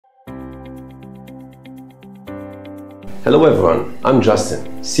Hello everyone, I'm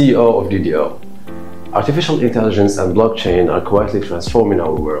Justin, CEO of DDO. Artificial intelligence and blockchain are quietly transforming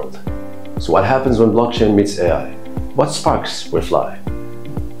our world. So what happens when blockchain meets AI? What sparks will fly?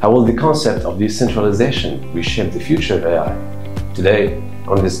 How will the concept of decentralization reshape the future of AI? Today, I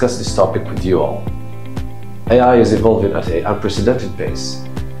want to discuss this topic with you all. AI is evolving at an unprecedented pace,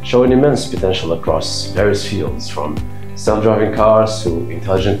 showing immense potential across various fields, from self-driving cars to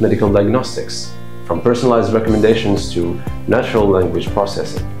intelligent medical diagnostics, from personalized recommendations to natural language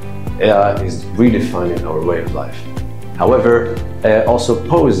processing. AI is redefining our way of life. However, AI also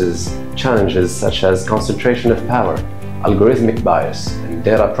poses challenges such as concentration of power, algorithmic bias, and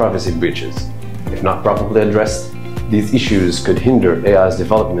data privacy breaches. If not properly addressed, these issues could hinder AI's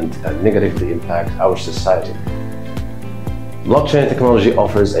development and negatively impact our society. Blockchain technology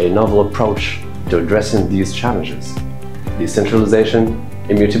offers a novel approach to addressing these challenges: decentralization,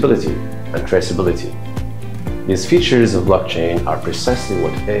 immutability, and traceability. These features of blockchain are precisely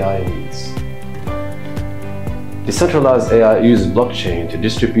what AI needs. Decentralized AI uses blockchain to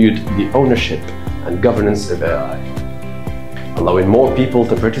distribute the ownership and governance of AI, allowing more people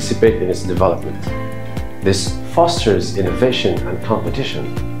to participate in its development. This fosters innovation and competition,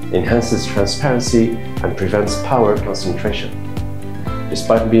 enhances transparency, and prevents power concentration.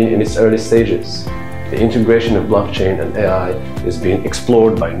 Despite being in its early stages, the integration of blockchain and AI is being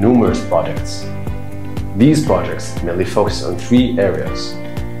explored by numerous projects. These projects mainly focus on three areas: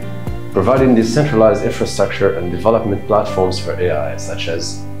 providing decentralized infrastructure and development platforms for AI, such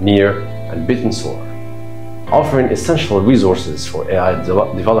as NEAR and BitSwar; offering essential resources for AI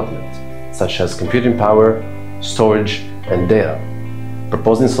development, such as computing power, storage, and data;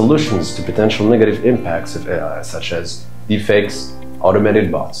 proposing solutions to potential negative impacts of AI, such as deepfakes,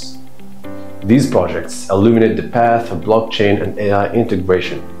 automated bots. These projects illuminate the path of blockchain and AI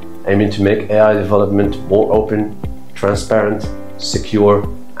integration, aiming to make AI development more open, transparent, secure,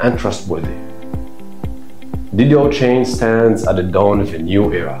 and trustworthy. DDO Chain stands at the dawn of a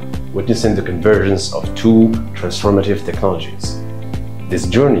new era, witnessing the convergence of two transformative technologies. This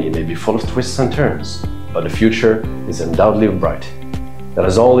journey may be full of twists and turns, but the future is undoubtedly bright. Let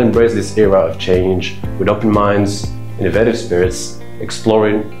us all embrace this era of change with open minds, innovative spirits,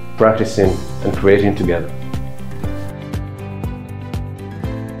 exploring, practicing, and creating together.